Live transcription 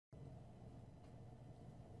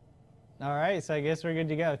All right, so I guess we're good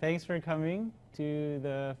to go. Thanks for coming to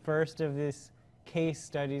the first of this case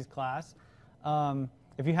studies class.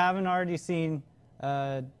 If you haven't already seen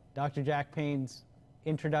Dr. Jack Payne's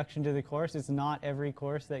introduction to the course, it's not every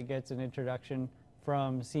course that gets an introduction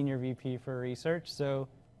from Senior VP for Research, so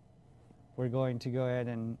we're going to go ahead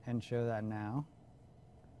and show that now.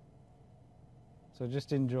 So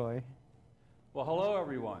just enjoy. Well, hello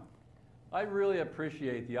everyone. I really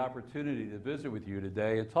appreciate the opportunity to visit with you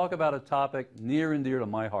today and talk about a topic near and dear to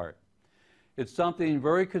my heart. It's something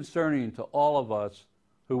very concerning to all of us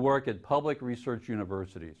who work at public research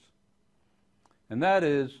universities. And that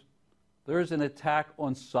is, there is an attack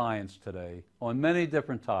on science today on many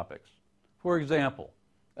different topics. For example,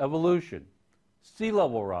 evolution, sea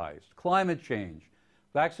level rise, climate change,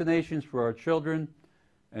 vaccinations for our children,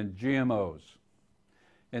 and GMOs.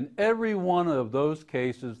 In every one of those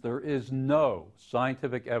cases, there is no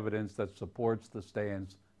scientific evidence that supports the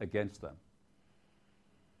stance against them.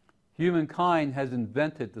 Humankind has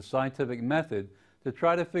invented the scientific method to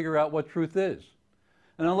try to figure out what truth is.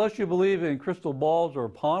 And unless you believe in crystal balls or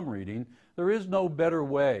palm reading, there is no better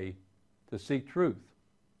way to seek truth.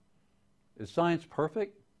 Is science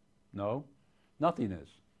perfect? No, nothing is.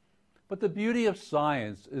 But the beauty of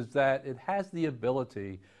science is that it has the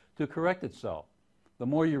ability to correct itself. The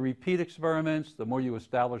more you repeat experiments, the more you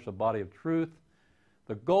establish a body of truth,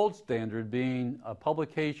 the gold standard being a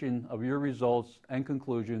publication of your results and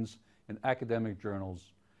conclusions in academic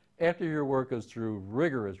journals after your work goes through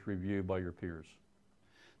rigorous review by your peers.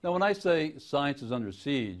 Now, when I say science is under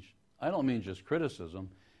siege, I don't mean just criticism.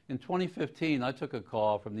 In 2015, I took a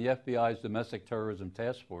call from the FBI's Domestic Terrorism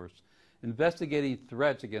Task Force investigating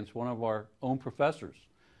threats against one of our own professors.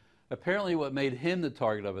 Apparently what made him the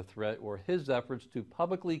target of a threat were his efforts to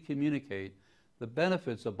publicly communicate the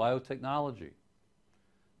benefits of biotechnology.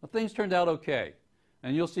 Now, things turned out okay,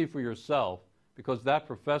 and you'll see for yourself because that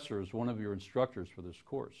professor is one of your instructors for this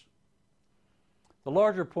course. The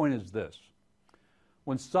larger point is this.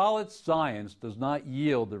 When solid science does not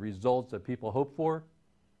yield the results that people hope for,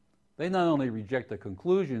 they not only reject the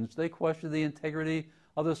conclusions, they question the integrity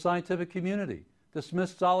of the scientific community,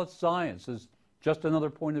 dismiss solid science as just another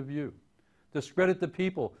point of view, discredit the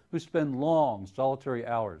people who spend long, solitary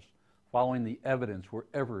hours following the evidence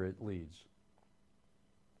wherever it leads.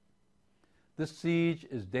 This siege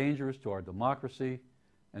is dangerous to our democracy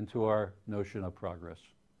and to our notion of progress.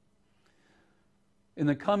 In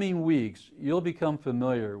the coming weeks, you'll become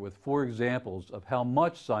familiar with 4 examples of how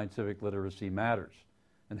much scientific literacy matters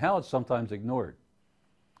and how it's sometimes ignored.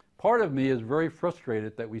 Part of me is very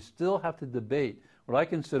frustrated that we still have to debate what I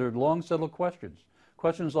considered long-settled questions.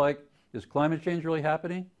 Questions like, is climate change really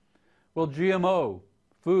happening? Will GMO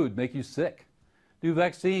food make you sick? Do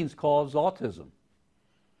vaccines cause autism?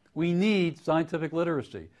 We need scientific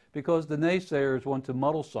literacy because the naysayers want to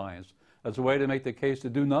muddle science as a way to make the case to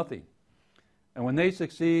do nothing. And when they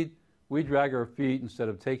succeed, we drag our feet instead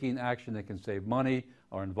of taking action that can save money,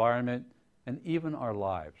 our environment, and even our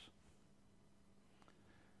lives.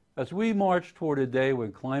 As we march toward a day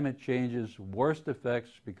when climate change's worst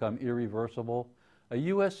effects become irreversible, a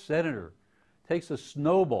U.S. senator takes a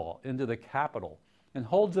snowball into the Capitol and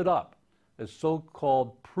holds it up as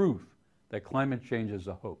so-called proof that climate change is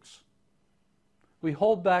a hoax. We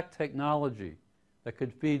hold back technology that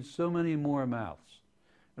could feed so many more mouths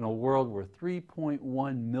in a world where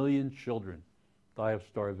 3.1 million children die of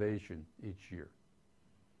starvation each year.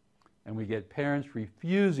 And we get parents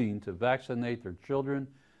refusing to vaccinate their children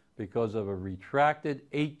because of a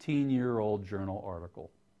retracted 18-year-old journal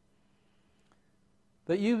article.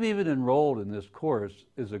 That you've even enrolled in this course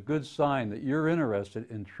is a good sign that you're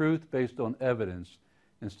interested in truth based on evidence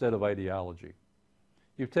instead of ideology.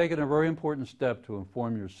 You've taken a very important step to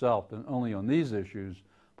inform yourself not only on these issues,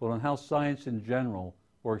 but on how science in general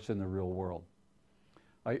works in the real world.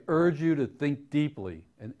 I urge you to think deeply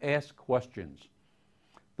and ask questions.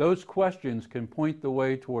 Those questions can point the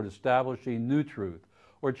way toward establishing new truth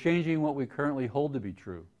or changing what we currently hold to be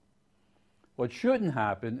true. What shouldn't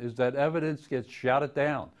happen is that evidence gets shouted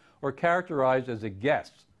down or characterized as a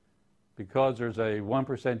guess because there's a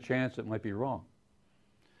 1% chance it might be wrong.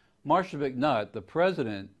 Marcia McNutt, the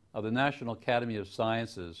president of the National Academy of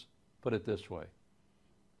Sciences, put it this way.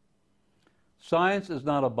 Science is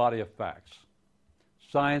not a body of facts.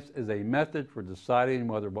 Science is a method for deciding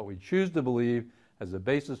whether what we choose to believe has a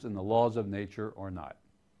basis in the laws of nature or not.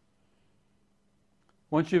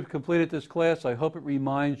 Once you've completed this class, I hope it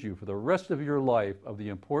reminds you for the rest of your life of the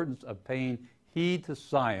importance of paying heed to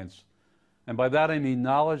science. And by that I mean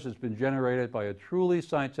knowledge that's been generated by a truly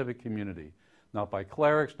scientific community, not by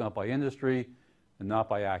clerics, not by industry, and not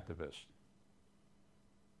by activists.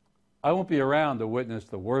 I won't be around to witness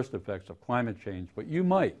the worst effects of climate change, but you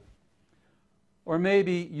might. Or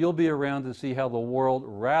maybe you'll be around to see how the world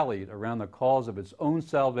rallied around the cause of its own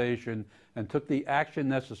salvation and took the action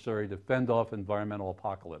necessary to fend off environmental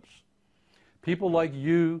apocalypse. People like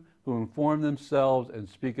you who inform themselves and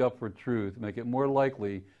speak up for truth make it more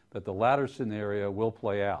likely that the latter scenario will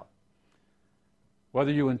play out.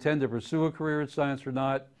 Whether you intend to pursue a career in science or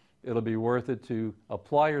not, it'll be worth it to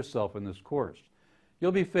apply yourself in this course.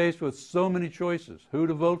 You'll be faced with so many choices: who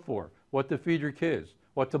to vote for, what to feed your kids,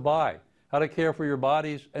 what to buy, how to care for your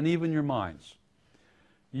bodies, and even your minds.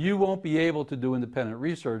 You won't be able to do independent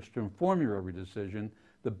research to inform your every decision.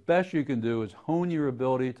 The best you can do is hone your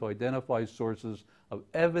ability to identify sources of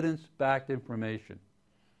evidence-backed information.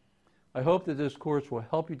 I hope that this course will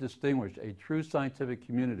help you distinguish a true scientific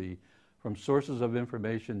community from sources of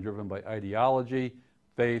information driven by ideology,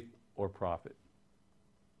 faith, or profit.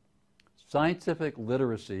 Scientific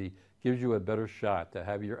literacy gives you a better shot to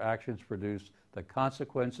have your actions produce the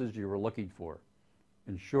consequences you were looking for.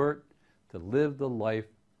 In short, to live the life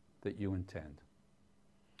that you intend.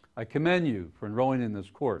 I commend you for enrolling in this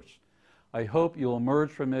course. I hope you'll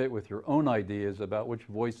emerge from it with your own ideas about which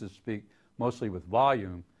voices speak mostly with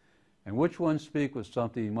volume and which ones speak with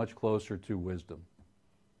something much closer to wisdom.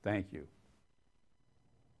 Thank you.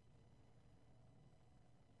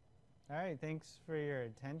 All right, thanks for your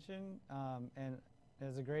attention. And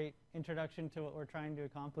as a great introduction to what we're trying to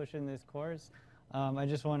accomplish in this course, I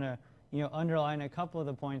just want to, underline a couple of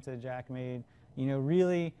the points that Jack made.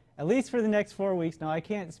 Really, at least for the next 4 weeks. Now, I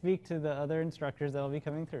can't speak to the other instructors that will be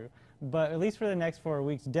coming through, but at least for the next 4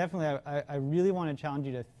 weeks, definitely, I really want to challenge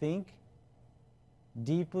you to think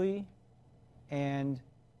deeply and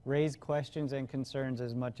raise questions and concerns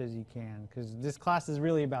as much as you can, because this class is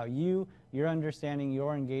really about you, your understanding,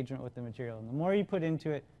 your engagement with the material. And the more you put into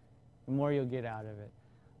it, the more you'll get out of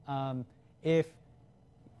it.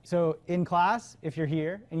 So in class, if you're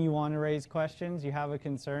here and you want to raise questions, you have a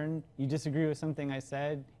concern, you disagree with something I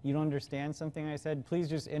said, you don't understand something I said, please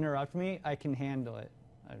just interrupt me. I can handle it.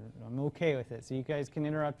 I'm okay with it. So you guys can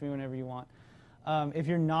interrupt me whenever you want. If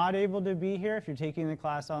you're not able to be here, if you're taking the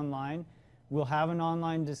class online, we'll have an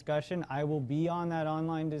online discussion. I will be on that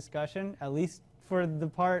online discussion, at least for the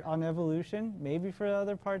part on evolution, maybe for the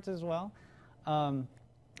other parts as well.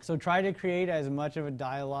 So try to create as much of a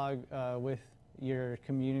dialogue with your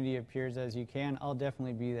community of peers as you can. I'll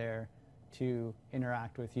definitely be there to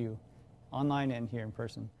interact with you online and here in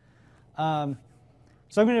person. So I'm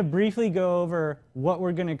going to briefly go over what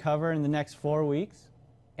we're going to cover in the next 4 weeks,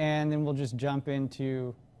 and then we'll just jump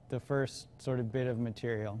into the first sort of bit of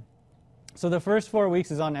material. So the first 4 weeks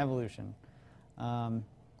is on evolution. And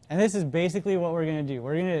this is basically what we're going to do.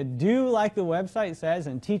 We're going to do like the website says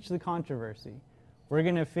and teach the controversy. We're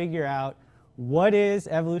going to figure out what is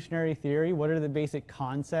evolutionary theory, what are the basic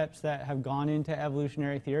concepts that have gone into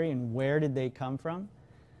evolutionary theory, and where did they come from?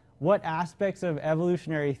 What aspects of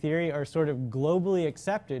evolutionary theory are sort of globally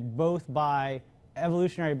accepted, both by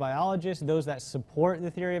evolutionary biologists, those that support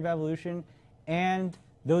the theory of evolution, and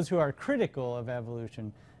those who are critical of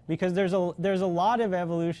evolution. Because there's a lot of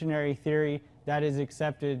evolutionary theory that is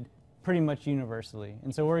accepted pretty much universally.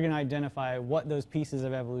 And so we're going to identify what those pieces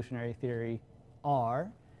of evolutionary theory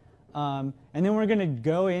are. And then we're going to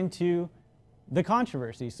go into the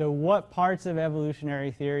controversy. So what parts of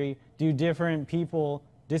evolutionary theory do different people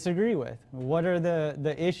disagree with? What are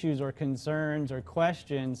the issues or concerns or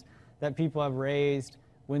questions that people have raised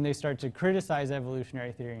when they start to criticize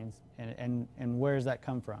evolutionary theory, and where does that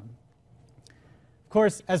come from? Of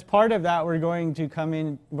course, as part of that, we're going to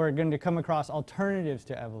come across alternatives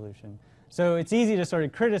to evolution. So it's easy to sort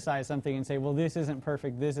of criticize something and say, well, this isn't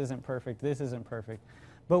perfect, this isn't perfect, this isn't perfect.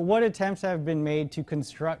 But what attempts have been made to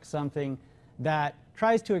construct something that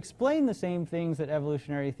tries to explain the same things that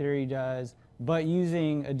evolutionary theory does, but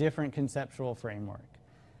using a different conceptual framework?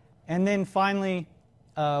 And then finally,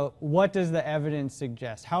 what does the evidence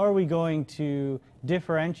suggest? How are we going to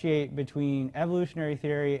differentiate between evolutionary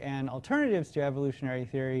theory and alternatives to evolutionary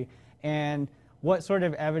theory? And what sort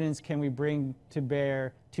of evidence can we bring to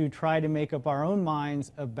bear to try to make up our own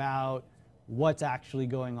minds about what's actually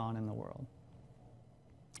going on in the world?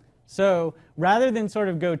 So rather than sort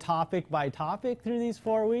of go topic by topic through these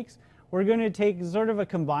 4 weeks, we're going to take sort of a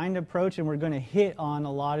combined approach, and we're going to hit on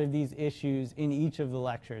a lot of these issues in each of the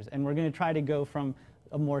lectures. And we're going to try to go from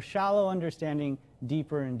a more shallow understanding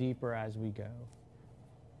deeper and deeper as we go.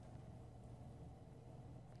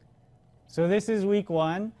 So this is week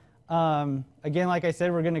 1. Again, like I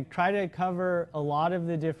said, we're going to try to cover a lot of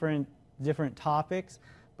the different topics,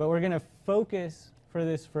 but we're going to focus for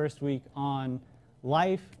this first week on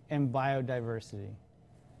life and biodiversity.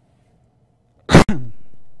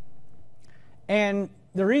 And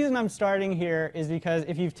the reason I'm starting here is because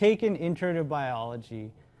if you've taken Intro to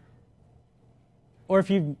Biology, or if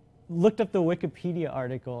you've looked up the Wikipedia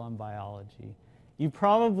article on biology, you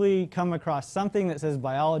probably come across something that says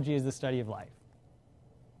biology is the study of life,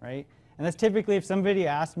 right? And that's typically if somebody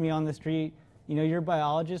asked me on the street, you know, you're a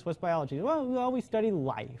biologist, what's biology? Well, we study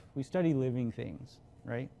life. We study living things,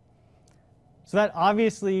 right? So that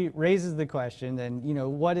obviously raises the question then, you know,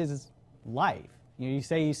 what is life? You know, you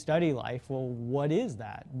say you study life, well, what is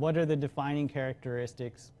that? What are the defining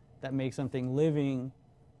characteristics that make something living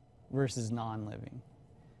versus non-living?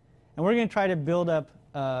 And we're going to try to build up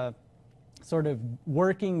a sort of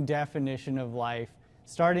working definition of life,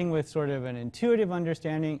 starting with sort of an intuitive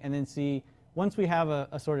understanding, and then see, once we have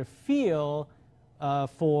a sort of feel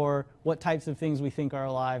for what types of things we think are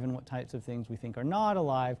alive and what types of things we think are not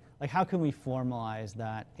alive, like how can we formalize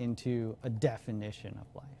that into a definition of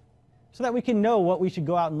life so that we can know what we should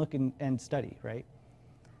go out and look and study, right?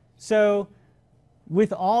 So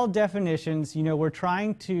with all definitions, you know, we're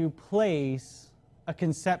trying to place a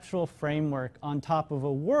conceptual framework on top of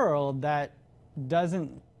a world that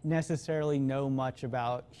doesn't necessarily know much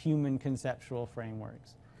about human conceptual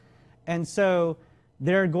frameworks. And so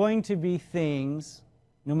there are going to be things,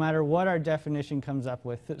 no matter what our definition comes up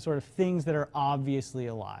with, sort of things that are obviously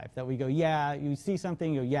alive, that we go, yeah, you see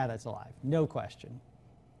something, you go, yeah, that's alive, no question.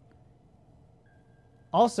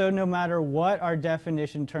 Also, no matter what our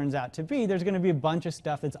definition turns out to be, there's going to be a bunch of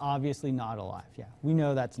stuff that's obviously not alive. Yeah, we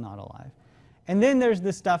know that's not alive. And then there's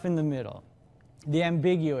the stuff in the middle, the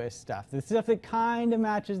ambiguous stuff, the stuff that kind of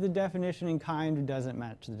matches the definition and kind of doesn't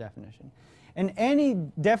match the definition. And any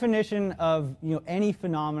definition of, you know, any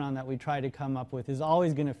phenomenon that we try to come up with is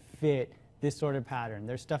always going to fit this sort of pattern.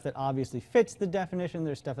 There's stuff that obviously fits the definition,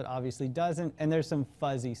 there's stuff that obviously doesn't, and there's some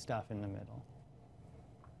fuzzy stuff in the middle.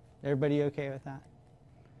 Everybody okay with that?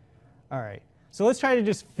 All right. So let's try to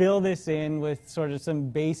just fill this in with sort of some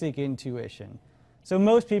basic intuition. So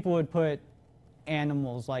most people would put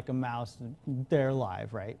animals like a mouse, they're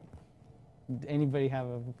alive, right? Anybody have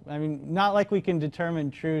I mean, not like we can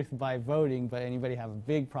determine truth by voting, but anybody have a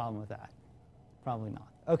big problem with that? Probably not.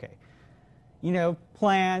 Okay. You know,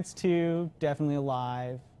 plants too, definitely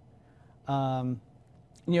alive. You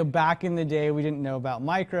know, back in the day we didn't know about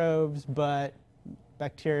microbes, but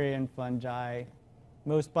bacteria and fungi,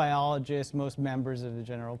 most biologists, most members of the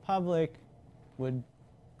general public would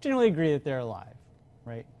generally agree that they're alive,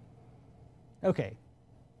 right? Okay,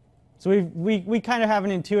 so we kind of have an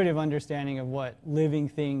intuitive understanding of what living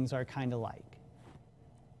things are kind of like.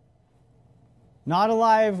 Not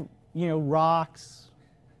alive, you know, rocks,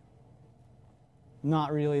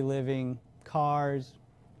 not really living, cars.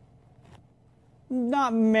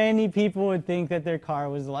 Not many people would think that their car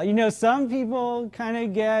was alive. You know, some people kind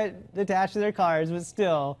of get attached to their cars, but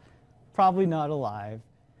still, probably not alive.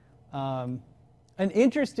 An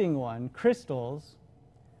interesting one, crystals,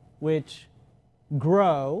 which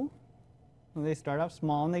grow. They start off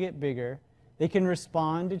small and they get bigger. They can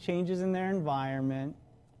respond to changes in their environment.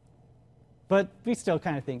 But we still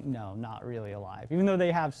kind of think, no, not really alive. Even though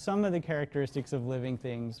they have some of the characteristics of living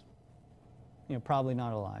things, you know, probably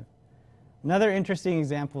not alive. Another interesting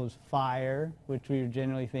example is fire, which we would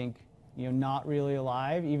generally think, you know, not really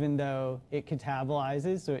alive, even though it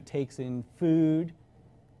catabolizes, so it takes in food,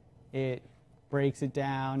 it breaks it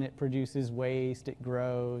down, it produces waste, it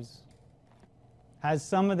grows. Has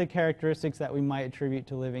some of the characteristics that we might attribute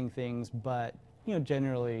to living things, but, you know,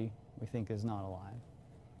 generally we think is not alive.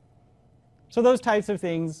 So those types of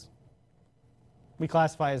things we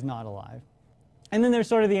classify as not alive. And then there's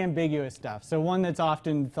sort of the ambiguous stuff. So one that's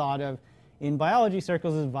often thought of in biology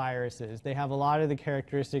circles is viruses. They have a lot of the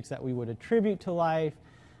characteristics that we would attribute to life,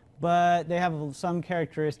 but they have some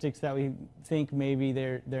characteristics that we think maybe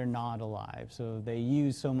they're not alive. So they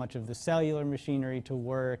use so much of the cellular machinery to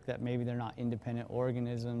work that maybe they're not independent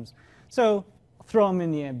organisms. So throw them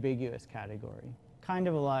in the ambiguous category. Kind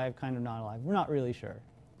of alive, kind of not alive. We're not really sure.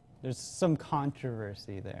 There's some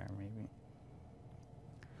controversy there, maybe.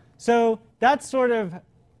 So that's sort of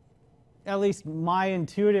at least my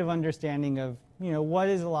intuitive understanding of, you know, what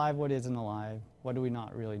is alive, what isn't alive, what do we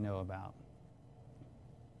not really know about.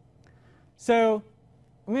 So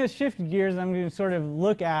I'm going to shift gears and I'm going to sort of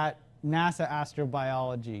look at NASA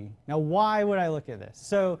astrobiology. Now, why would I look at this?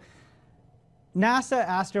 So NASA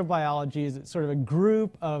astrobiology is sort of a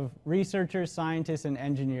group of researchers, scientists, and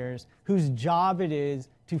engineers whose job it is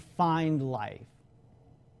to find life,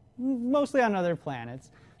 mostly on other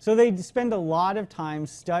planets. So they spend a lot of time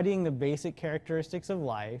studying the basic characteristics of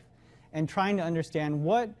life and trying to understand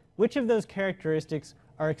which of those characteristics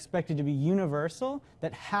are expected to be universal,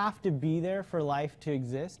 that have to be there for life to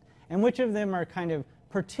exist, and which of them are kind of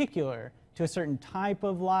particular to a certain type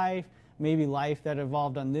of life, maybe life that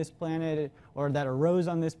evolved on this planet or that arose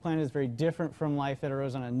on this planet is very different from life that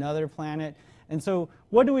arose on another planet. And so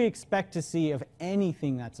what do we expect to see of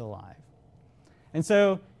anything that's alive? And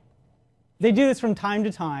so they do this from time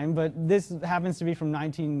to time, but this happens to be from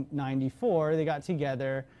 1994. They got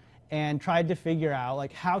together and tried to figure out,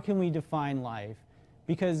 like, how can we define life?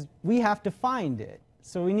 Because we have to find it.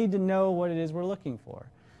 So we need to know what it is we're looking for.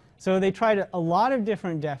 So they tried a lot of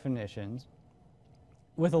different definitions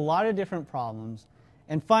with a lot of different problems,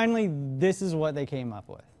 and finally this is what they came up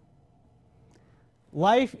with.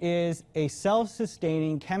 Life is a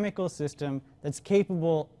self-sustaining chemical system that's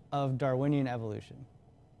capable of Darwinian evolution.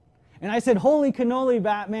 And I said, holy cannoli,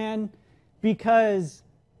 Batman, because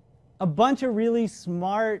a bunch of really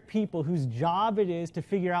smart people whose job it is to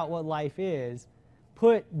figure out what life is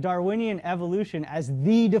put Darwinian evolution as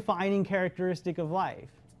the defining characteristic of life.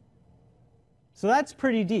 So that's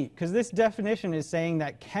pretty deep, because this definition is saying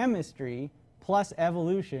that chemistry plus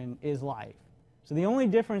evolution is life. So the only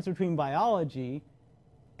difference between biology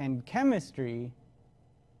and chemistry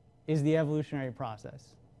is the evolutionary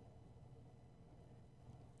process.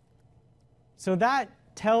 So that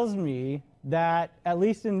tells me that, at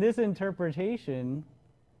least in this interpretation,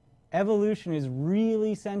 evolution is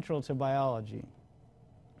really central to biology.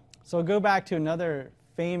 So I'll go back to another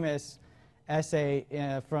famous essay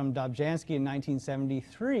from Dobzhansky in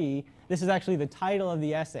 1973. This is actually the title of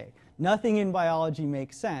the essay. Nothing in biology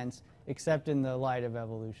makes sense except in the light of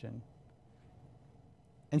evolution.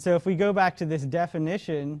 And so if we go back to this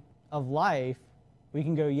definition of life, we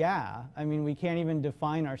can go, yeah, I mean, we can't even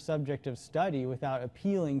define our subject of study without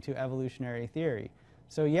appealing to evolutionary theory.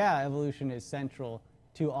 So yeah, evolution is central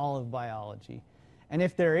to all of biology. And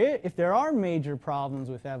if there are major problems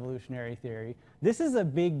with evolutionary theory, this is a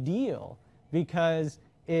big deal because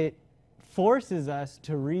it forces us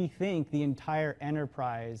to rethink the entire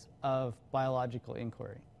enterprise of biological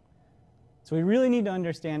inquiry. So we really need to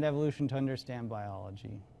understand evolution to understand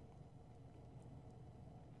biology.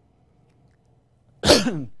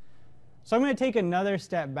 So I'm going to take another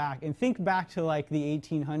step back and think back to like the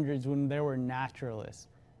 1800s when there were naturalists.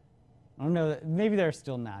 I don't know, maybe they're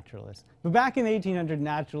still naturalists. But back in the 1800s,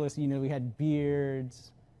 naturalists, you know, we had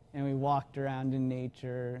beards and we walked around in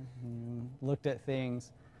nature and looked at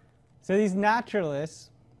things. So these naturalists,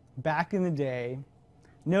 back in the day,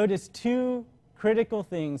 noticed two critical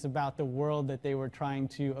things about the world that they were trying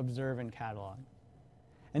to observe and catalog.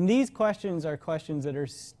 And these questions are questions that are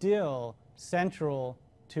still central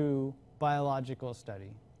to biological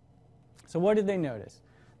study. So what did they notice?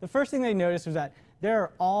 The first thing they noticed was that there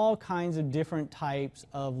are all kinds of different types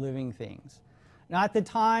of living things. Now at the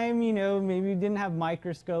time, you know, maybe we didn't have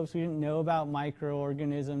microscopes, we didn't know about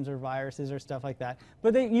microorganisms or viruses or stuff like that,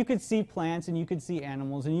 but you could see plants and you could see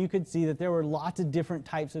animals and you could see that there were lots of different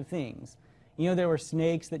types of things. You know, there were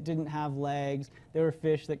snakes that didn't have legs, there were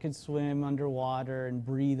fish that could swim underwater and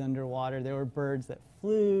breathe underwater, there were birds that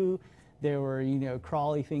flew, there were, you know,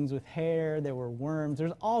 crawly things with hair, there were worms,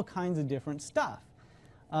 there's all kinds of different stuff.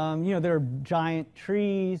 You know, there are giant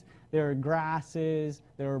trees, there are grasses,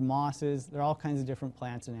 there are mosses, there are all kinds of different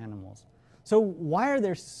plants and animals. So why are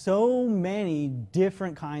there so many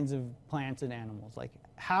different kinds of plants and animals? Like,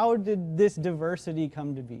 how did this diversity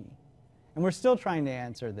come to be? And we're still trying to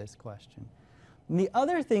answer this question. And the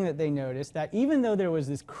other thing that they noticed, that even though there was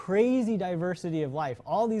this crazy diversity of life,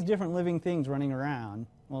 all these different living things running around,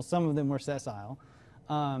 well, some of them were sessile,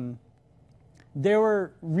 there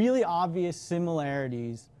were really obvious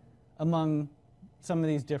similarities among some of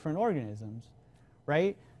these different organisms,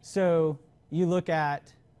 right? So you look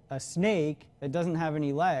at a snake that doesn't have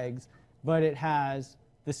any legs, but it has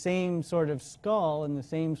the same sort of skull and the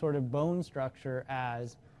same sort of bone structure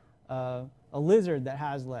as a lizard that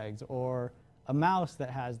has legs, or a mouse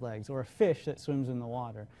that has legs, or a fish that swims in the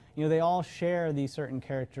water. You know, they all share these certain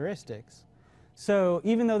characteristics. So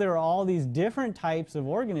even though there are all these different types of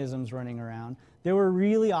organisms running around, there were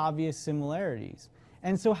really obvious similarities.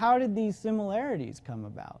 And so how did these similarities come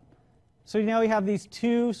about? So now we have these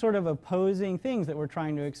two sort of opposing things that we're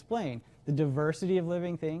trying to explain: the diversity of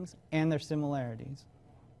living things and their similarities.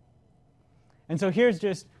 And so here's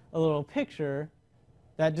just a little picture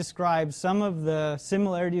that describes some of the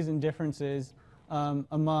similarities and differences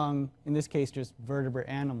among, in this case, just vertebrate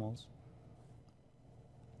animals.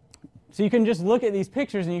 So you can just look at these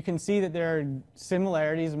pictures and you can see that there are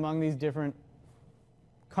similarities among these different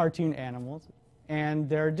cartoon animals, and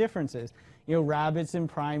there are differences. You know, rabbits and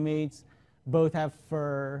primates both have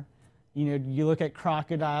fur. You know, you look at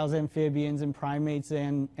crocodiles, amphibians, and primates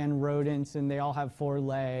and rodents, and they all have 4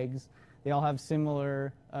 legs. They all have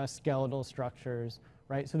similar skeletal structures,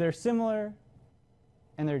 right? So they're similar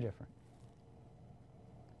and they're different.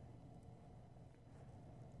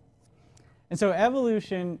 And so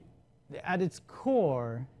evolution, at its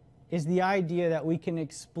core, is the idea that we can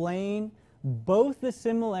explain both the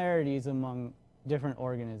similarities among different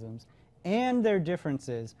organisms and their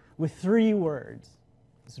differences with 3 words.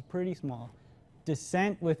 This is pretty small.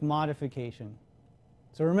 Descent with modification.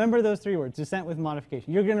 So remember those 3 words, descent with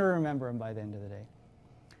modification. You're going to remember them by the end of the day.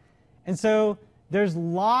 And so there's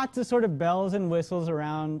lots of sort of bells and whistles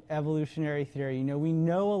around evolutionary theory. You know, we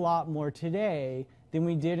know a lot more today than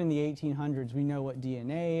we did in the 1800s. We know what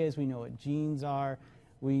DNA is, we know what genes are,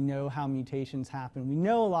 we know how mutations happen. We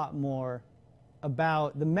know a lot more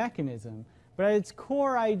about the mechanism. But at its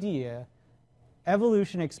core idea,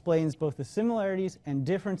 evolution explains both the similarities and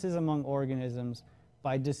differences among organisms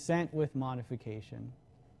by descent with modification.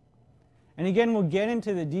 And again, we'll get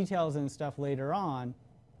into the details and stuff later on,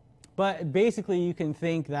 but basically you can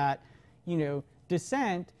think that, you know,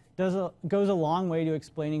 descent goes a long way to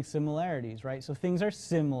explaining similarities, right? So things are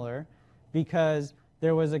similar because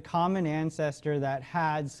there was a common ancestor that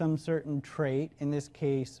had some certain trait, in this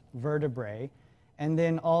case vertebrae, and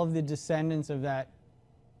then all of the descendants of that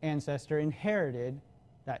ancestor inherited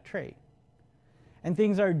that trait. And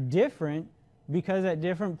things are different because at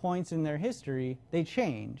different points in their history, they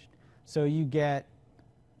changed. So you get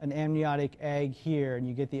an amniotic egg here, and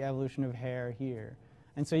you get the evolution of hair here.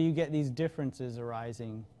 And so you get these differences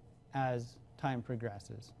arising as time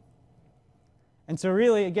progresses. And so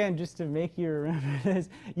really, again, just to make you remember this,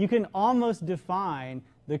 you can almost define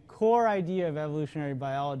the core idea of evolutionary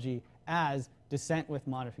biology as descent with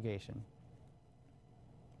modification.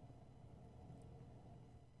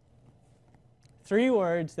 3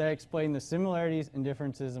 words that explain the similarities and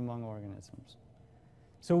differences among organisms.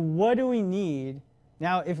 So what do we need?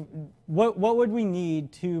 Now, what would we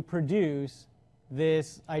need to produce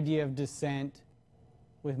this idea of descent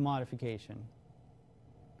with modification?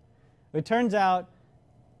 It turns out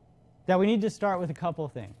that we need to start with a couple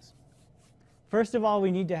things. First of all,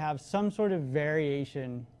 we need to have some sort of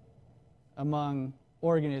variation among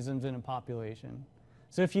organisms in a population.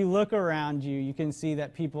 So if you look around you, you can see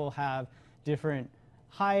that people have different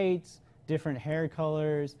heights, different hair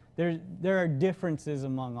colors. There are differences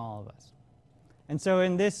among all of us. And so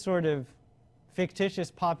in this sort of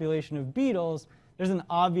fictitious population of beetles, there's an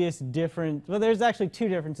obvious difference. Well, there's actually 2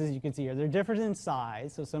 differences you can see here. They're different in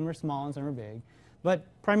size, so some are small and some are big. But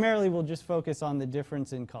primarily, we'll just focus on the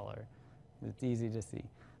difference in color. It's easy to see.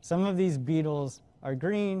 Some of these beetles are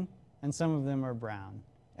green, and some of them are brown.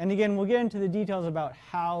 And again, we'll get into the details about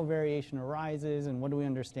how variation arises and what do we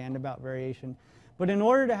understand about variation. But in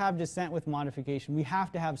order to have descent with modification, we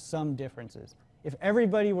have to have some differences. If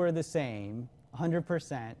everybody were the same,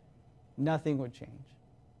 100%, nothing would change.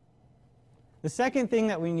 The second thing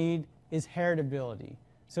that we need is heritability.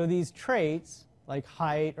 So these traits, like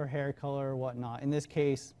height or hair color or whatnot, in this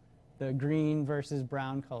case, the green versus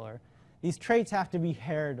brown color, these traits have to be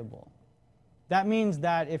heritable. That means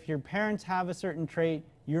that if your parents have a certain trait,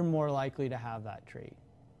 you're more likely to have that trait.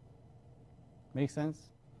 Make sense?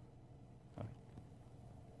 Okay.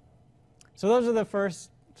 So those are the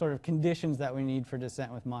first sort of conditions that we need for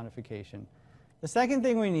descent with modification. The second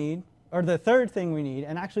thing we need, or the third thing we need,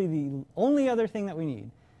 and actually the only other thing that we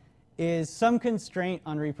need, is some constraint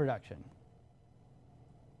on reproduction.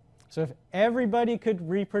 So if everybody could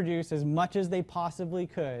reproduce as much as they possibly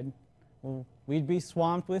could, well, we'd be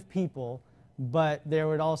swamped with people, but there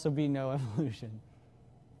would also be no evolution.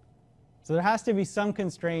 So there has to be some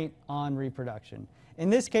constraint on reproduction. In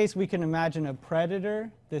this case, we can imagine a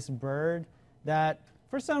predator, this bird, that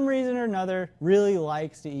for some reason or another really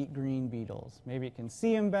likes to eat green beetles. Maybe it can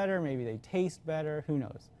see them better, maybe they taste better, who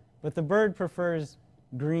knows. But the bird prefers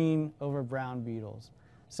green over brown beetles.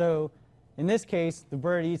 So in this case, the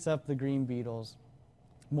bird eats up the green beetles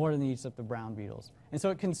more than it eats up the brown beetles. And so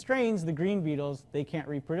it constrains the green beetles. They can't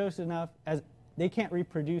reproduce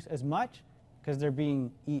as much because they're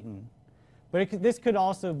being eaten. But this could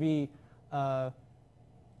also be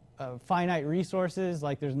finite resources,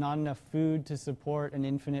 like there's not enough food to support an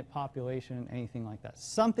infinite population, anything like that.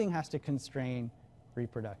 Something has to constrain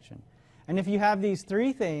reproduction. And if you have these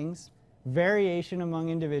 3 things, variation among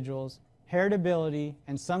individuals, heritability,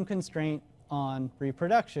 and some constraint on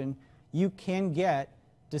reproduction, you can get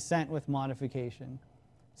descent with modification.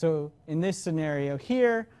 So in this scenario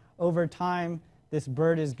here, over time, this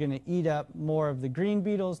bird is going to eat up more of the green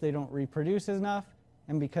beetles. They don't reproduce enough.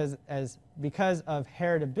 And because of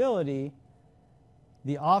heritability,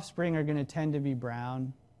 the offspring are going to tend to be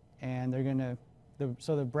brown, and they're going to,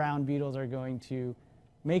 so the brown beetles are going to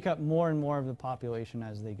make up more and more of the population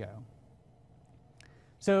as they go.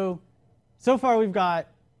 So far we've got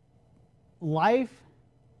life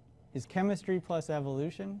is chemistry plus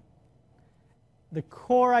evolution. The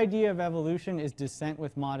core idea of evolution is descent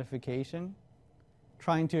with modification,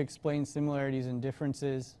 trying to explain similarities and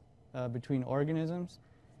differences between organisms.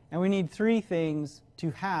 And we need three things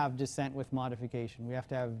to have descent with modification. We have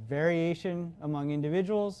to have variation among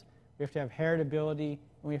individuals, we have to have heritability, and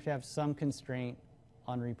we have to have some constraint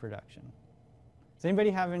on reproduction. Does anybody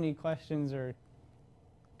have any questions or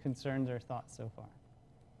concerns or thoughts so far?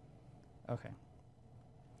 Okay.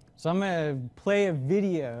 So I'm going to play a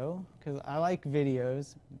video, because I like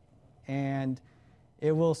videos, and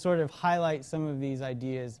it will sort of highlight some of these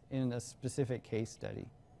ideas in a specific case study.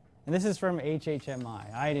 And this is from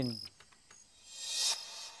HHMI. I didn't.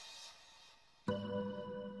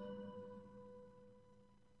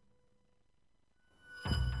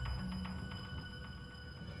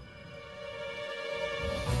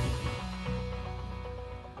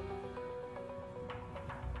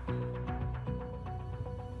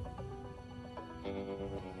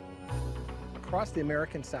 Across the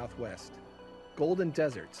American Southwest, golden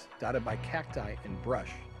deserts dotted by cacti and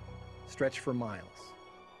brush stretch for miles.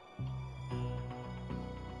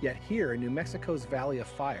 Yet here in New Mexico's Valley of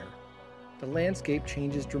Fire, the landscape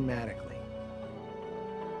changes dramatically.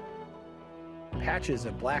 Patches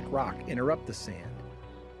of black rock interrupt the sand,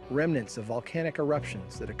 remnants of volcanic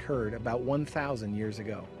eruptions that occurred about 1,000 years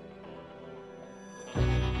ago.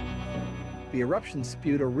 The eruptions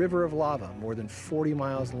spewed a river of lava more than 40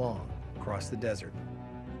 miles long across the desert.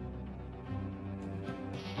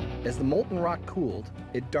 As the molten rock cooled,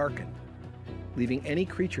 it darkened, leaving any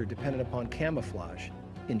creature dependent upon camouflage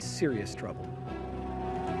in serious trouble.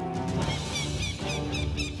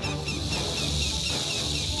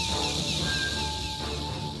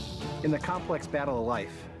 In the complex battle of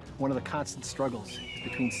life, one of the constant struggles is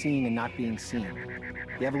between seeing and not being seen,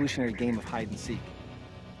 the evolutionary game of hide and seek.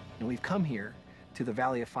 And we've come here to the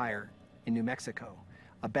Valley of Fire in New Mexico,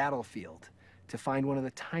 a battlefield, to find one of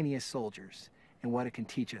the tiniest soldiers and what it can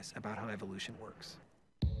teach us about how evolution works.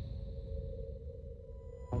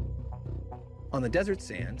 On the desert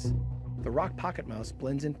sands, the rock pocket mouse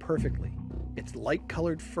blends in perfectly, its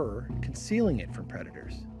light-colored fur concealing it from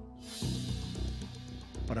predators.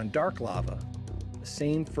 But on dark lava, the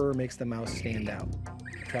same fur makes the mouse stand out,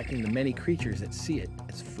 attracting the many creatures that see it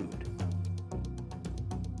as food.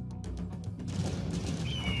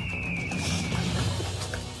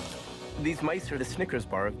 These mice are the Snickers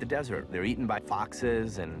bar of the desert. They're eaten by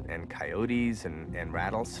foxes and coyotes and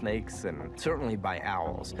rattlesnakes, and certainly by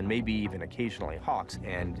owls, and maybe even occasionally hawks.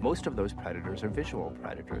 And most of those predators are visual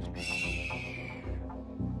predators.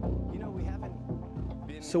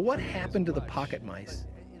 So what happened to the pocket mice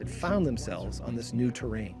that found themselves on this new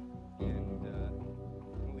terrain?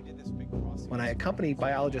 When I accompanied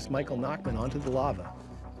biologist Michael Nachman onto the lava,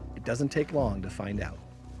 it doesn't take long to find out.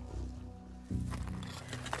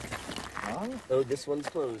 Oh, this one's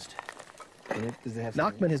closed.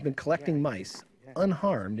 Nachman has been collecting mice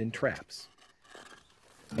unharmed in traps.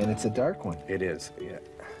 And it's a dark one. It is, yeah.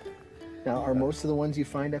 Now, are most of the ones you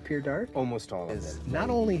find up here dark? Almost all of them. Not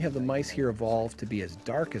only have the mice here evolved to be as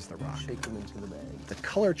dark as the rock, Shake them into the bag. the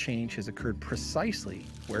color change has occurred precisely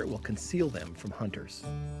where it will conceal them from hunters.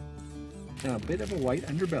 Now, a bit of a white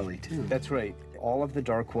underbelly, too. That's right. All of the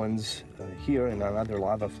dark ones here and on other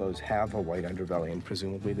lava flows have a white underbelly, and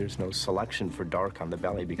presumably there's no selection for dark on the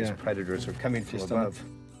belly because predators are coming from above.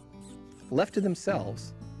 Left to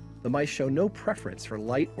themselves, the mice show no preference for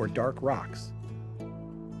light or dark rocks.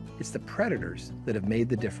 It's the predators that have made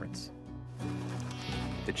the difference.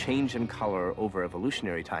 The change in color over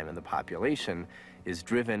evolutionary time in the population is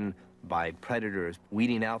driven by predators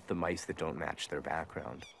weeding out the mice that don't match their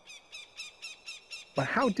background. But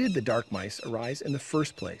how did the dark mice arise in the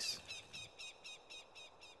first place?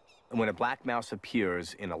 When a black mouse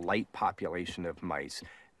appears in a light population of mice,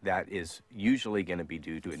 that is usually going to be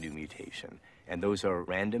due to a new mutation. And those are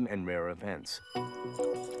random and rare events.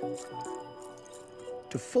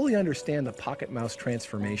 To fully understand the pocket mouse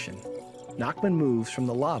transformation, Nachman moves from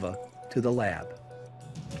the lava to the lab.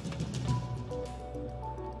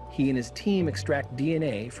 He and his team extract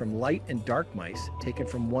DNA from light and dark mice taken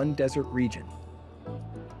from one desert region.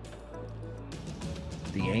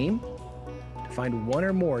 The aim? To find one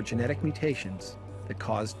or more genetic mutations that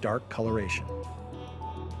cause dark coloration.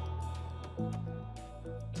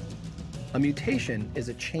 A mutation is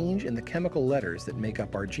a change in the chemical letters that make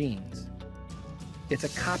up our genes. It's a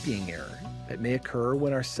copying error that may occur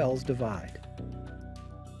when our cells divide.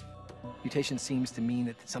 Mutation seems to mean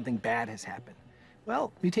that something bad has happened.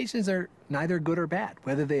 Well, mutations are neither good or bad.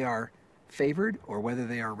 Whether they are favored or whether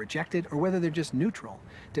they are rejected or whether they're just neutral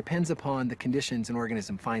depends upon the conditions an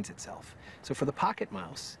organism finds itself. So for the pocket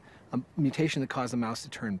mouse, a mutation that caused the mouse to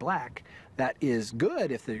turn black, that is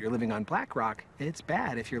good if you're living on black rock. It's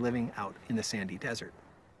bad if you're living out in the sandy desert.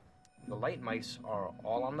 The light mice are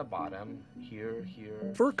all on the bottom, here.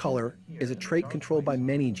 Fur color is a trait controlled by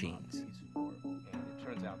many genes.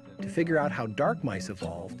 To figure out how dark mice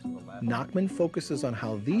evolved, Nachman focuses on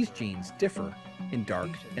how these genes differ in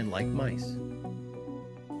dark and light mice.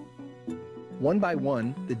 One by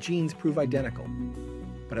one, the genes prove identical,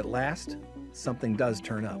 but at last, something does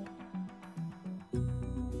turn up.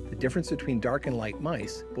 The difference between dark and light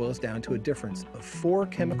mice boils down to a difference of 4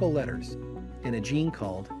 chemical letters in a gene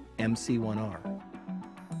called MC1R.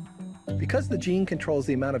 Because the gene controls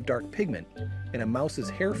the amount of dark pigment in a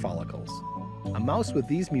mouse's hair follicles, a mouse with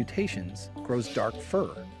these mutations grows dark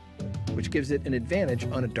fur, which gives it an advantage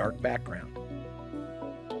on a dark background.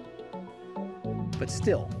 But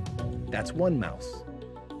still, that's one mouse.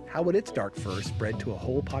 How would its dark fur spread to a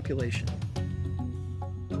whole population?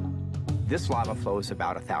 This lava flow is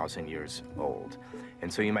about 1,000 years old.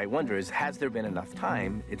 And so you might wonder, has there been enough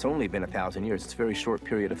time? It's only been 1,000 years. It's a very short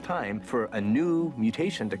period of time for a new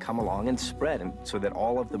mutation to come along and spread, and so that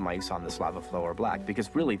all of the mice on this lava flow are black, because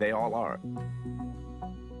really they all are.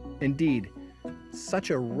 Indeed, such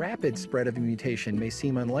a rapid spread of a mutation may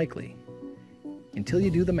seem unlikely until you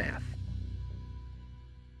do the math.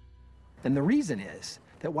 And the reason is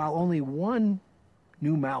that while only one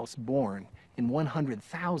new mouse born in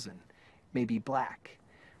 100,000 may be black,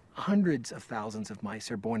 hundreds of thousands of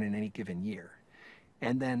mice are born in any given year.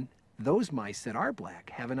 And then those mice that are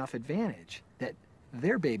black have enough advantage that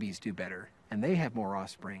their babies do better, and they have more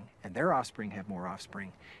offspring, and their offspring have more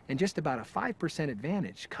offspring. And just about a 5%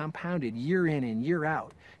 advantage, compounded year in and year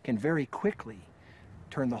out, can very quickly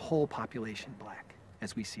turn the whole population black,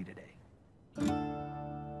 as we see today.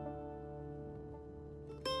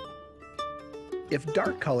 If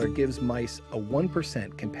dark color gives mice a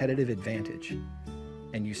 1% competitive advantage,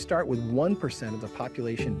 and you start with 1% of the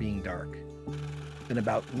population being dark, then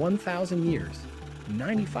about 1,000 years,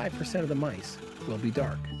 95% of the mice will be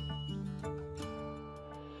dark.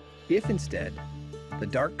 If instead, the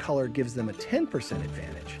dark color gives them a 10%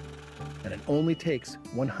 advantage, then it only takes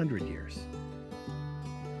 100 years.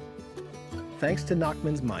 Thanks to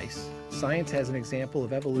Nachman's mice, science has an example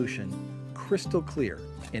of evolution crystal clear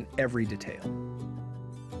in every detail.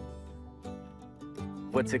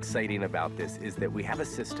 What's exciting about this is that we have a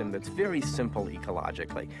system that's very simple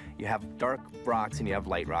ecologically. You have dark rocks and you have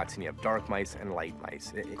light rocks, and you have dark mice and light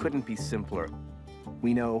mice. It couldn't be simpler.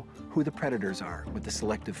 We know who the predators are, what the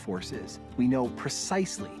selective force is. We know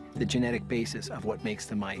precisely the genetic basis of what makes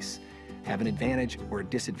the mice have an advantage or a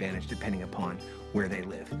disadvantage depending upon where they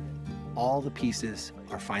live. All the pieces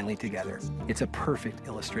are finally together. It's a perfect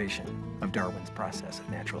illustration of Darwin's process of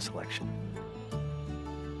natural selection.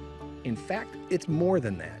 In fact, it's more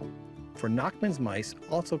than that, for Nachman's mice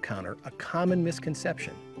also counter a common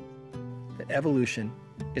misconception that evolution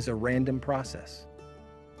is a random process.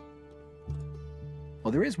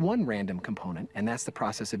 Well, there is one random component, and that's the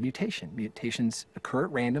process of mutation. Mutations occur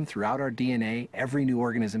at random throughout our DNA. Every new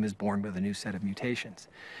organism is born with a new set of mutations.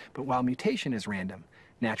 But while mutation is random,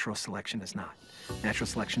 natural selection is not. Natural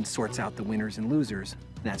selection sorts out the winners and losers,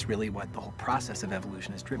 and that's really what the whole process of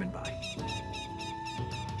evolution is driven by.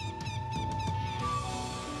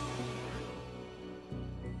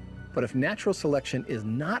 But if natural selection is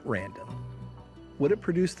not random, would it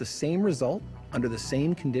produce the same result under the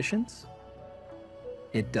same conditions?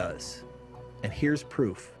 It does. And here's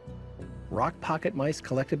proof. Rock pocket mice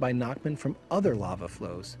collected by Nachman from other lava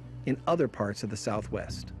flows in other parts of the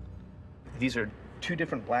Southwest. These are 2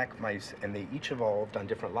 different black mice, and they each evolved on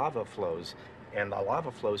different lava flows, and the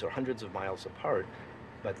lava flows are hundreds of miles apart,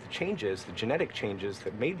 but the changes, the genetic changes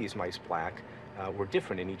that made these mice black, were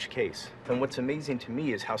different in each case. And what's amazing to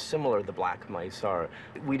me is how similar the black mice are.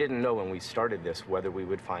 We didn't know when we started this whether we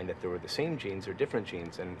would find that there were the same genes or different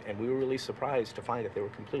genes, and we were really surprised to find that they were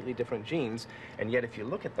completely different genes, and yet if you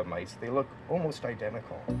look at the mice, they look almost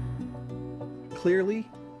identical. Clearly,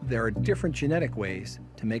 there are different genetic ways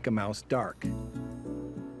to make a mouse dark.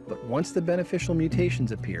 But once the beneficial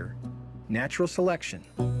mutations appear, natural selection,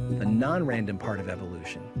 the non-random part of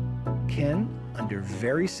evolution, can, under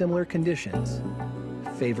very similar conditions,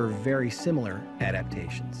 favor very similar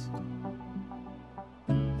adaptations.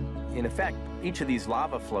 In effect, each of these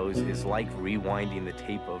lava flows is like rewinding the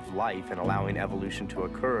tape of life and allowing evolution to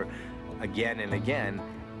occur again and again.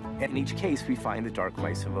 And in each case, we find the dark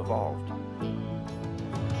mice have evolved.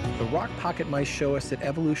 The rock pocket mice show us that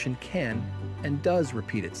evolution can and does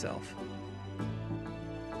repeat itself,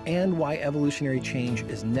 and why evolutionary change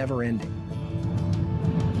is never ending.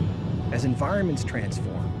 As environments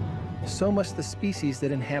transform, so must the species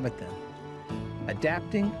that inhabit them,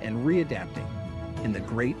 adapting and readapting in the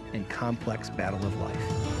great and complex battle of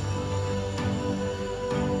life.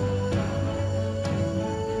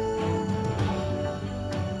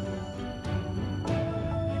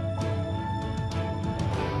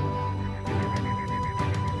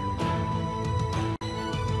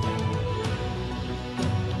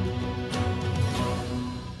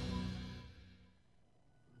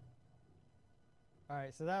 All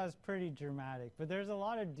right, so that was pretty dramatic, but there's a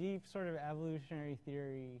lot of deep sort of evolutionary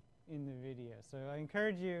theory in the video. So I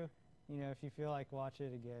encourage you, if you feel like, watch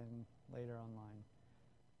it again later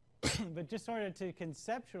online. But just sort of to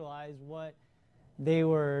conceptualize what they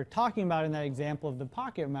were talking about in that example of the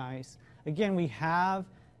pocket mice, again, we have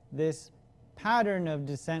this pattern of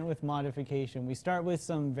descent with modification. We start with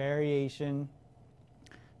some variation.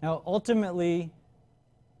 Now, ultimately,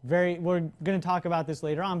 we're going to talk about this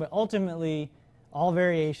later on, but ultimately, all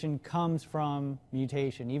variation comes from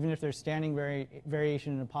mutation. Even if there's standing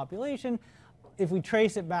variation in a population, if we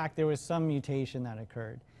trace it back, there was some mutation that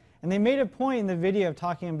occurred. And they made a point in the video of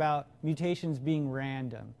talking about mutations being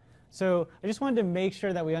random. So I just wanted to make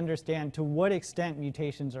sure that we understand to what extent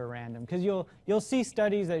mutations are random. Because you'll see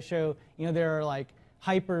studies that show there are like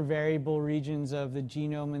hypervariable regions of the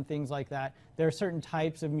genome and things like that. There are certain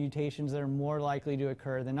types of mutations that are more likely to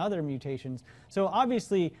occur than other mutations. So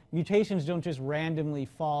obviously, mutations don't just randomly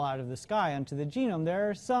fall out of the sky onto the genome. There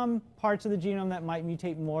are some parts of the genome that might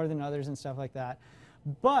mutate more than others and stuff like that.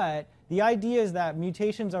 But the idea is that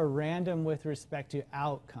mutations are random with respect to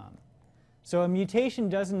outcome. So a mutation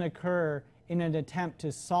doesn't occur in an attempt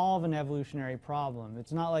to solve an evolutionary problem.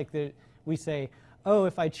 It's not like that we say, oh,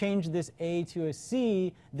 if I change this A to a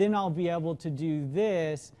C, then I'll be able to do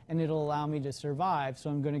this, and it'll allow me to survive,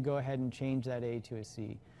 so I'm going to go ahead and change that A to a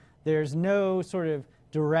C. There's no sort of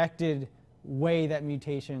directed way that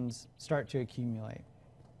mutations start to accumulate.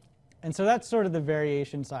 And so that's sort of the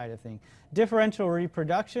variation side of things. Differential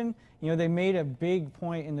reproduction, they made a big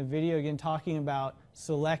point in the video, again, talking about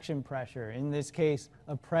selection pressure. In this case,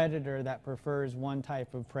 a predator that prefers one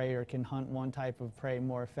type of prey or can hunt one type of prey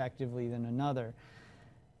more effectively than another.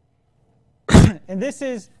 And this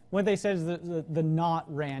is what they said is the not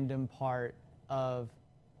random part of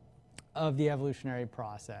the evolutionary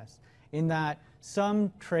process, in that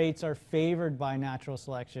some traits are favored by natural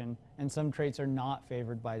selection and some traits are not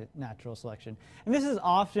favored by natural selection. And this is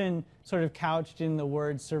often sort of couched in the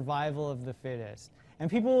word survival of the fittest. And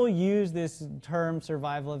people will use this term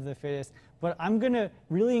survival of the fittest, but I'm going to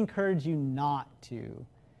really encourage you not to.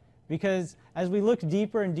 Because as we look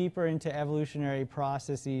deeper and deeper into evolutionary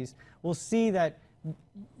processes, we'll see that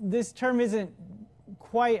this term isn't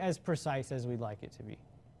quite as precise as we'd like it to be.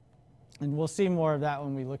 And we'll see more of that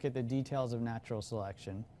when we look at the details of natural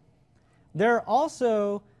selection. There are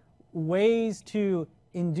also ways to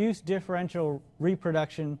induce differential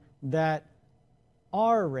reproduction that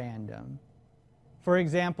are random. For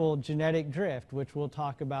example, genetic drift, which we'll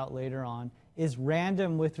talk about later on, is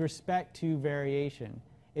random with respect to variation.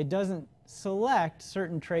 It doesn't select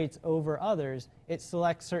certain traits over others. It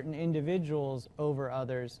selects certain individuals over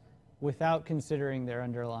others without considering their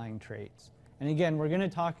underlying traits. And again, we're going to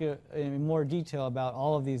talk in more detail about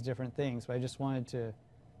all of these different things, but I just wanted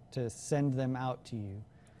to send them out to you.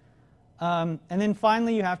 And then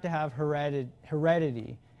finally, you have to have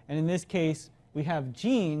heredity. And in this case, we have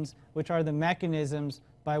genes, which are the mechanisms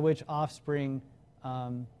by which offspring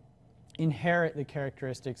inherit the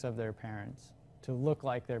characteristics of their parents, to look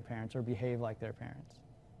like their parents or behave like their parents.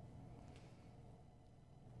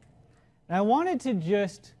 And I wanted to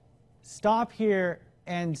just stop here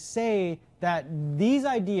and say that these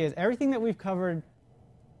ideas, everything that we've covered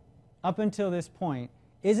up until this point,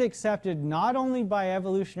 is accepted not only by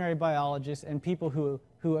evolutionary biologists and people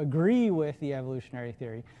who agree with the evolutionary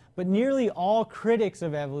theory, but nearly all critics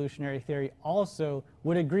of evolutionary theory also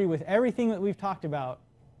would agree with everything that we've talked about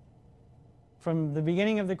from the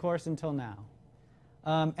beginning of the course until now.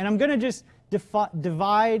 And I'm going to just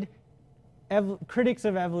divide critics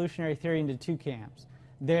of evolutionary theory into two camps.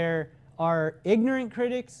 There are ignorant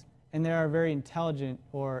critics, and there are very intelligent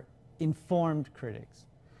or informed critics.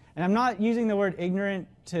 And I'm not using the word ignorant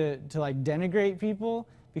to like denigrate people,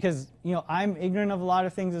 because I'm ignorant of a lot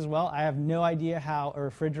of things as well. I have no idea how a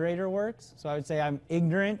refrigerator works, so I would say I'm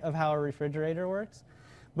ignorant of how a refrigerator works.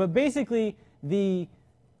 But basically, the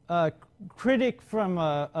critic from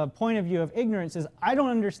a point of view of ignorance is, I don't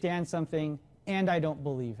understand something and I don't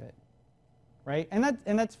believe it. right? And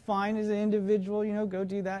that's fine as an individual, you know, go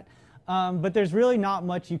do that. But there's really not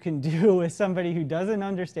much you can do with somebody who doesn't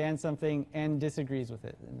understand something and disagrees with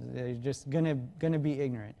it. They're just gonna be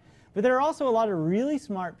ignorant. But there are also a lot of really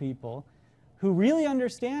smart people who really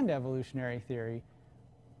understand evolutionary theory,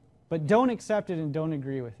 but don't accept it and don't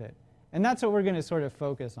agree with it. And that's what we're going to sort of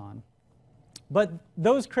focus on. But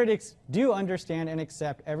those critics do understand and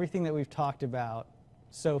accept everything that we've talked about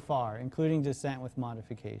so far, including descent with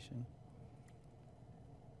modification.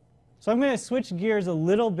 So I'm going to switch gears a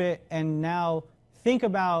little bit and now think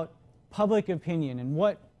about public opinion and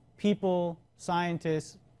what people,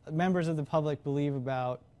 scientists, members of the public believe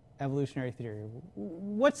about evolutionary theory.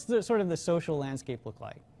 What's the sort of the social landscape look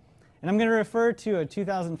like? And I'm going to refer to a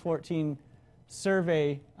 2014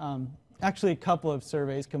 survey, actually a couple of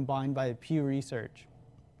surveys combined by Pew Research.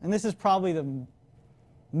 And this is probably the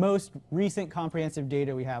most recent comprehensive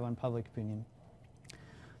data we have on public opinion.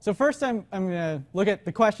 So first I'm going to look at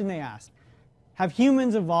the question they asked. Have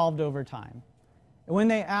humans evolved over time? And when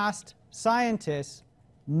they asked scientists,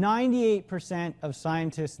 98% of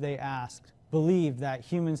scientists they asked believed that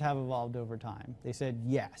humans have evolved over time. They said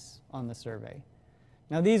yes on the survey.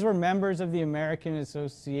 Now these were members of the American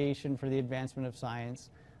Association for the Advancement of Science.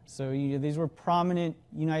 So these were prominent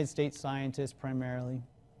United States scientists primarily.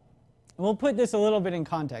 And we'll put this a little bit in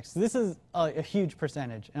context. This is a huge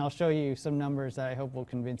percentage, and I'll show you some numbers that I hope will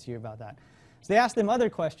convince you about that. So they asked them other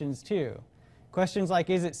questions too. Questions like,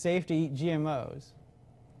 is it safe to eat GMOs?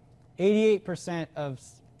 88% of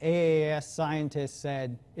AAS scientists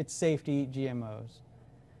said it's safe to eat GMOs.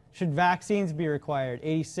 Should vaccines be required?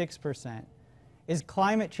 86%. Is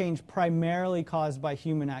climate change primarily caused by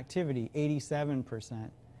human activity? 87%.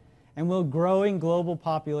 And will growing global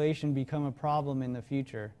population become a problem in the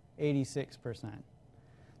future? 86%.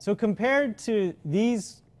 So compared to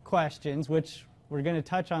these questions, which we're going to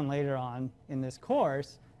touch on later on in this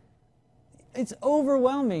course, it's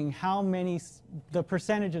overwhelming how many, the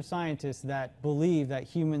percentage of scientists that believe that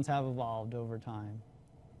humans have evolved over time.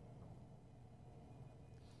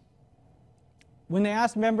 When they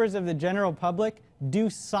asked members of the general public, do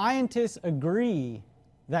scientists agree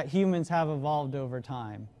that humans have evolved over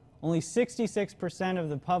time? Only 66% of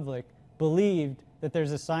the public believed that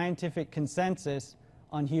there's a scientific consensus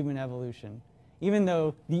on human evolution, even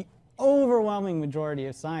though the overwhelming majority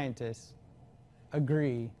of scientists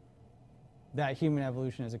agree that human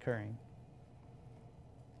evolution is occurring.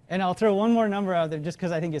 And I'll throw one more number out there just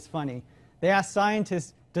because I think it's funny. They asked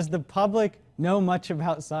scientists, does the public know much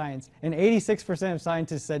about science? And 86% of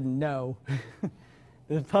scientists said no.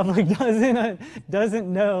 The public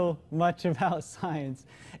doesn't know much about science.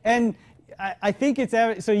 And I think it's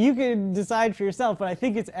evident, so you can decide for yourself, but I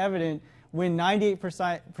think it's evident when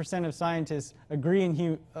 98% of scientists agree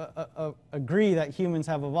that humans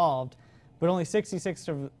have evolved, but only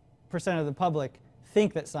 66% of the public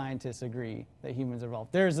think that scientists agree that humans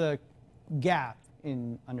evolved. There's a gap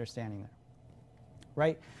in understanding there,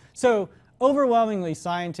 right? So overwhelmingly,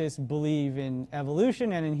 scientists believe in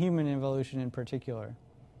evolution and in human evolution in particular.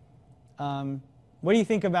 What do you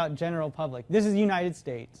think about general public? This is United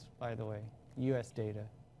States, by the way, US data.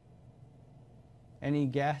 Any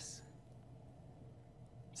guess?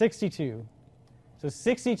 62. So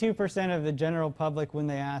 62% of the general public, when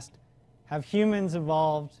they asked, have humans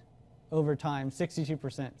evolved over time,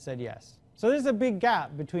 62% said yes. So there's a big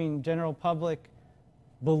gap between general public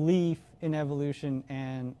belief in evolution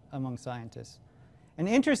and among scientists. And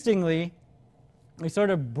interestingly, we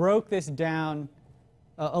sort of broke this down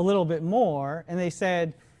a little bit more, and they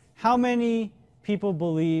said, how many people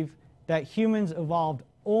believe that humans evolved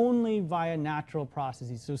only via natural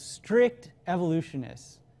processes, so strict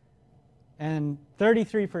evolutionists? And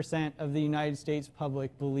 33% of the United States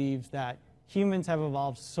public believes that humans have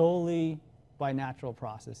evolved solely by natural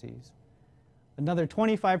processes. Another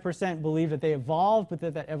 25% believe that they evolved, but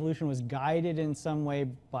that evolution was guided in some way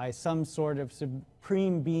by some sort of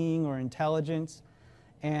supreme being or intelligence.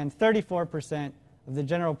 And 34% of the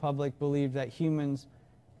general public believe that humans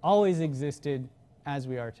always existed as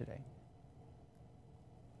we are today.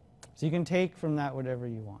 So you can take from that whatever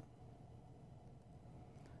you want.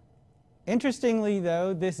 Interestingly,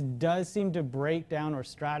 though, this does seem to break down or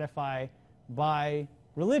stratify by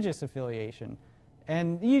religious affiliation.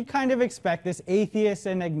 And you'd kind of expect this. Atheists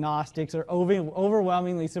and agnostics are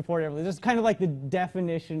overwhelmingly support evolution. This is kind of like the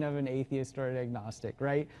definition of an atheist or an agnostic,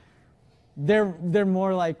 right? They're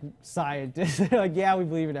more like scientists. They're like, yeah, we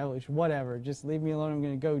believe in evolution, whatever. Just leave me alone. I'm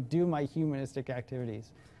going to go do my humanistic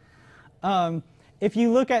activities. If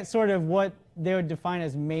you look at sort of what they would define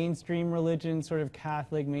as mainstream religion, sort of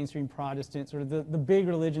Catholic, mainstream Protestant, sort of the big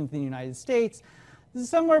religions in the United States,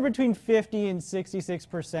 somewhere between 50 and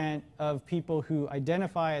 66% of people who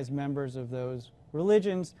identify as members of those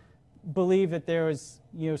religions believe that there is,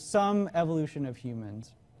 some evolution of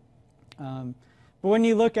humans. But when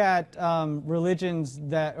you look at religions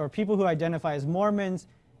or people who identify as Mormons,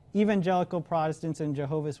 evangelical Protestants, and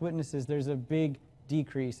Jehovah's Witnesses, there's a big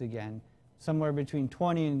decrease again, somewhere between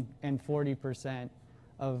 20 and 40%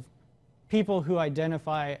 of people who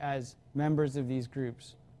identify as members of these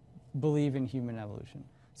groups believe in human evolution.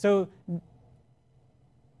 So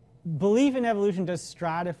belief in evolution does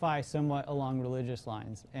stratify somewhat along religious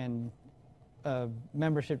lines and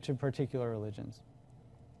membership to particular religions.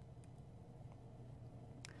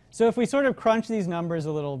 So if we sort of crunch these numbers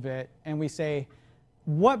a little bit and we say,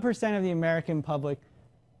 what percent of the American public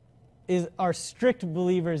are strict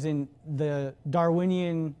believers in the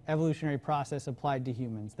Darwinian evolutionary process applied to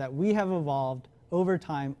humans, that we have evolved over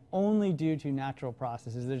time only due to natural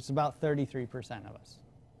processes? There's about 33% of us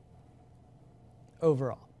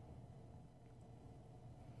overall.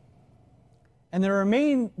 And the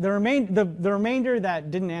remainder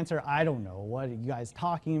that didn't answer, I don't know, what are you guys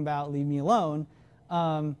talking about, leave me alone,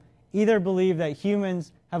 either believe that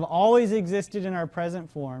humans have always existed in our present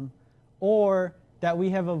form, or that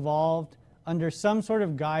we have evolved under some sort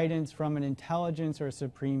of guidance from an intelligence or a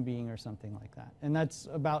supreme being or something like that. And that's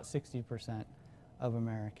about 60% of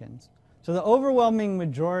Americans. So the overwhelming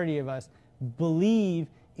majority of us believe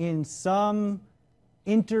in some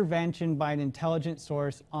intervention by an intelligent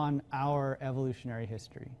source on our evolutionary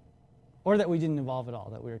history, or that we didn't evolve at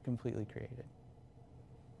all, that we were completely created.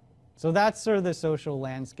 So that's sort of the social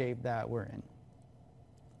landscape that we're in.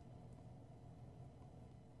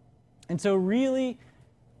 And so really,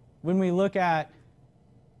 when we look at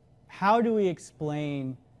how do we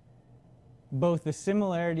explain both the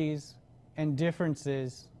similarities and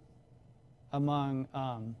differences among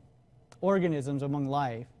organisms, among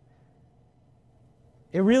life,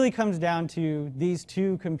 it really comes down to these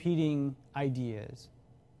two competing ideas: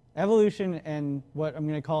 evolution and what I'm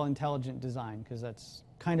going to call intelligent design, because that's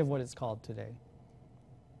kind of what it's called today.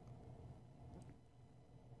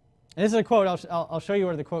 And this is a quote. I'll show you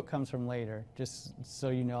where the quote comes from later, just so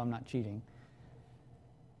you know I'm not cheating.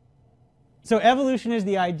 So evolution is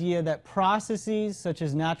the idea that processes such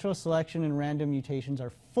as natural selection and random mutations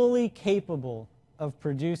are fully capable of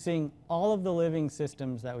producing all of the living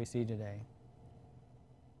systems that we see today.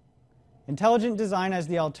 Intelligent design, as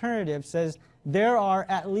the alternative, says there are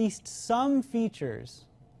at least some features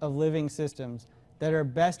of living systems that are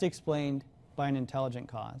best explained by an intelligent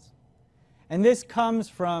cause. And this comes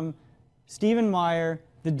from Stephen Meyer,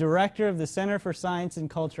 the director of the Center for Science and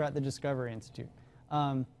Culture at the Discovery Institute.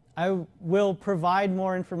 I will provide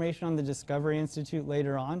more information on the Discovery Institute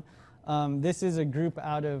later on. This is a group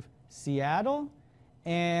out of Seattle,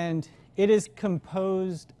 and it is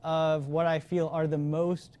composed of what I feel are the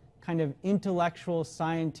most kind of intellectual,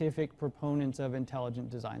 scientific proponents of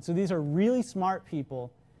intelligent design. So these are really smart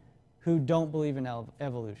people who don't believe in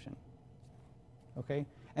evolution. Okay?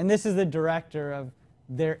 And this is the director of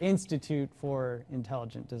their Institute for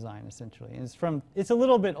Intelligent Design, essentially. And it's a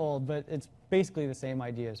little bit old, but it's basically the same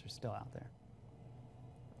ideas are still out there.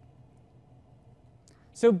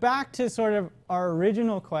 So back to sort of our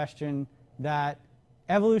original question that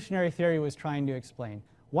evolutionary theory was trying to explain.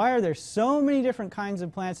 Why are there so many different kinds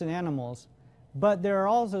of plants and animals, but there are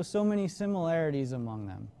also so many similarities among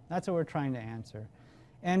them? That's what we're trying to answer.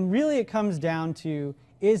 And really it comes down to,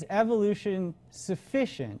 is evolution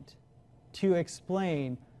sufficient to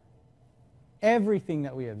explain everything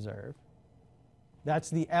that we observe? That's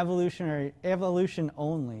the evolution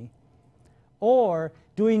only. Or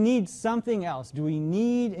do we need something else? Do we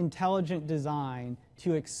need intelligent design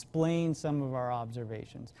to explain some of our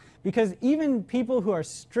observations? Because even people who are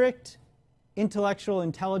strict intellectual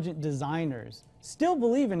intelligent designers still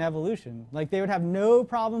believe in evolution. Like, they would have no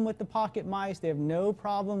problem with the pocket mice. They have no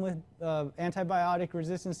problem with antibiotic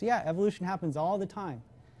resistance. Yeah, evolution happens all the time.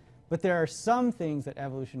 But there are some things that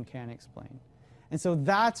evolution can't explain. And so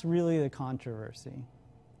that's really the controversy.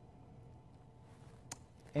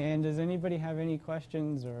 And does anybody have any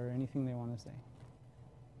questions or anything they want to say?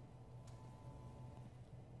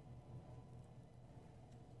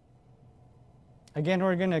 Again,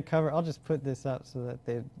 we're going to cover, I'll just put this up so that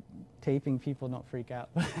the taping people don't freak out.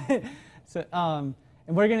 So, and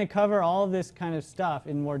we're going to cover all of this kind of stuff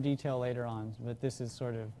in more detail later on, but this is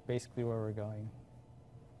sort of basically where we're going.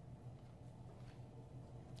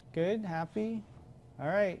 Good? Happy? All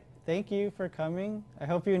right. Thank you for coming. I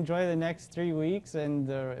hope you enjoy the next 3 weeks and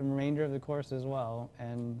the remainder of the course as well,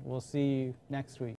 and we'll see you next week.